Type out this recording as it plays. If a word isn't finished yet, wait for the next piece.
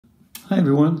Hi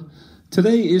everyone.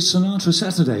 Today is Sinatra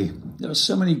Saturday. There are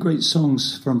so many great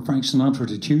songs from Frank Sinatra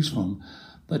to choose from,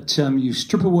 but you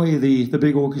strip away the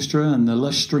big orchestra and the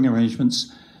lush string arrangements,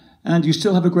 and you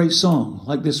still have a great song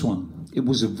like this one. It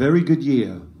was a very good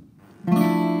year.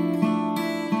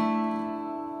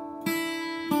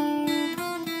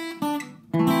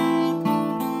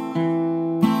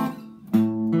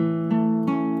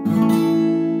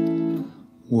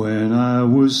 When I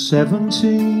was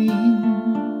 17,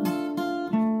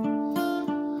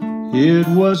 it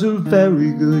was a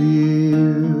very good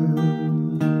year.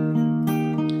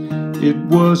 It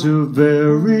was a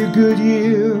very good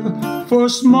year for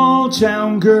small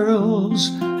town girls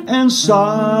and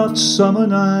soft summer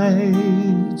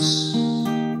nights.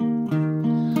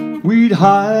 We'd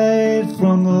hide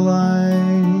from the lights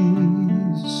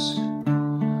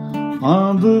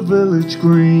on the village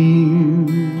green.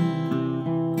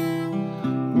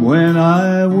 When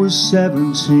I was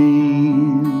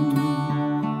 17,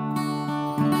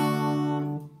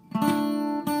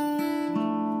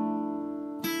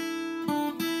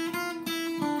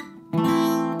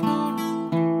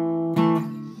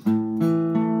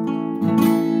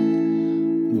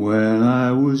 when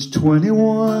I was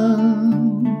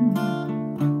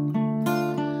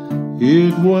 21,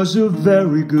 it was a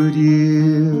very good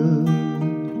year.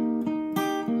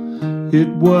 It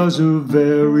was a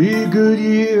very good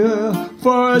year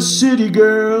for city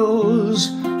girls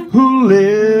who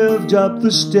lived up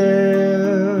the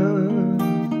stair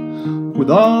with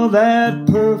all that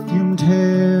perfumed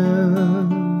hair.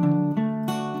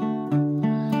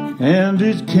 And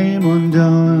it came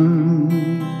undone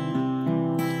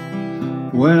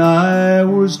when I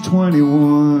was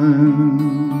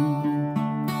 21.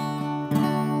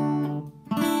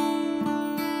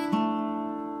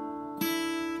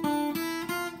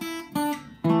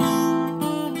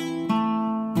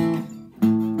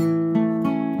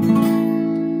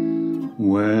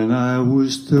 When I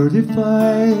was 35,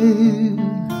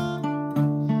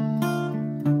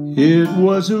 it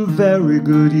was a very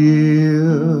good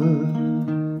year.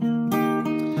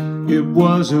 It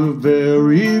was a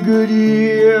very good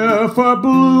year for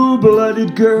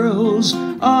blue-blooded girls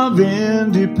of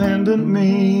independent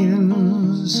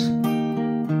means.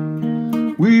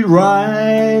 We'd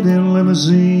ride in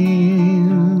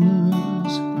limousines,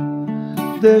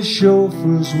 their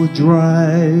chauffeurs would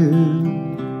drive.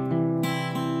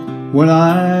 When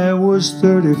I was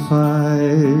 35,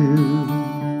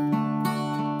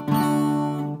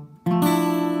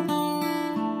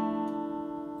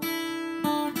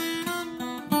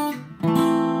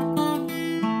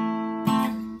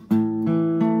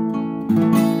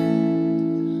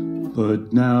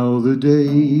 but now the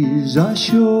days are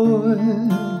short.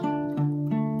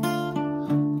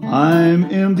 I'm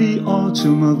in the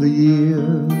autumn of the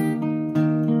year,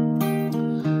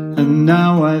 and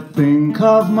now I think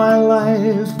of my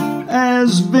life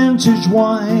as vintage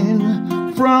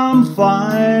wine from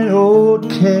fine old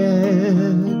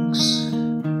kegs,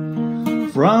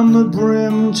 from the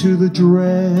brim to the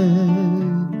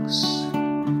dregs,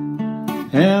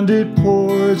 and it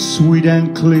poured sweet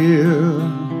and clear.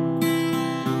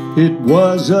 It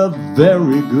was a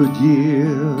very good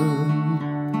year.